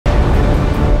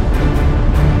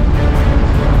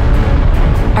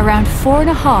around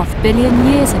 4.5 billion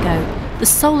years ago, the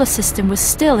solar system was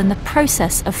still in the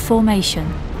process of formation.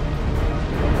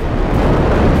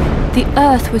 The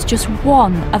Earth was just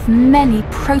one of many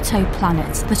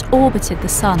protoplanets that orbited the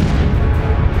Sun.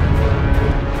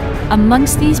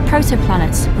 Amongst these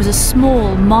protoplanets was a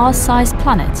small Mars-sized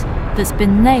planet that's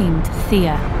been named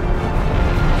Theia.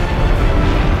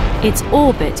 Its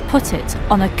orbit put it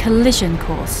on a collision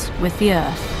course with the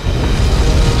Earth.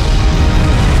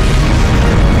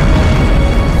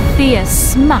 Theia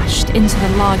smashed into the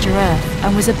larger Earth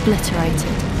and was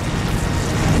obliterated.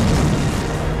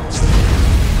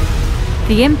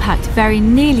 The impact very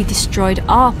nearly destroyed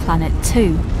our planet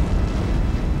too.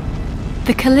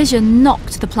 The collision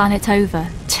knocked the planet over,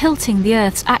 tilting the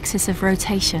Earth's axis of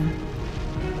rotation.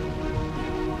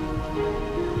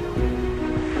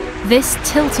 This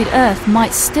tilted Earth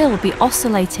might still be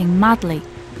oscillating madly,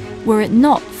 were it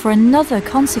not for another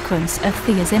consequence of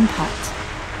Theia's impact.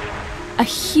 A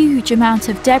huge amount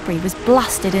of debris was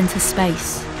blasted into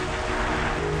space.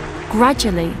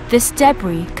 Gradually, this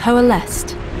debris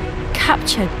coalesced,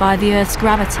 captured by the Earth's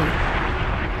gravity,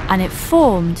 and it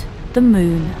formed the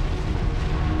Moon.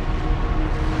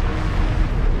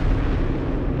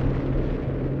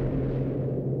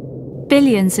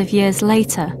 Billions of years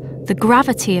later, the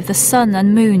gravity of the Sun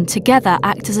and Moon together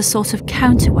act as a sort of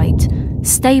counterweight,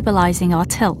 stabilizing our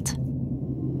tilt.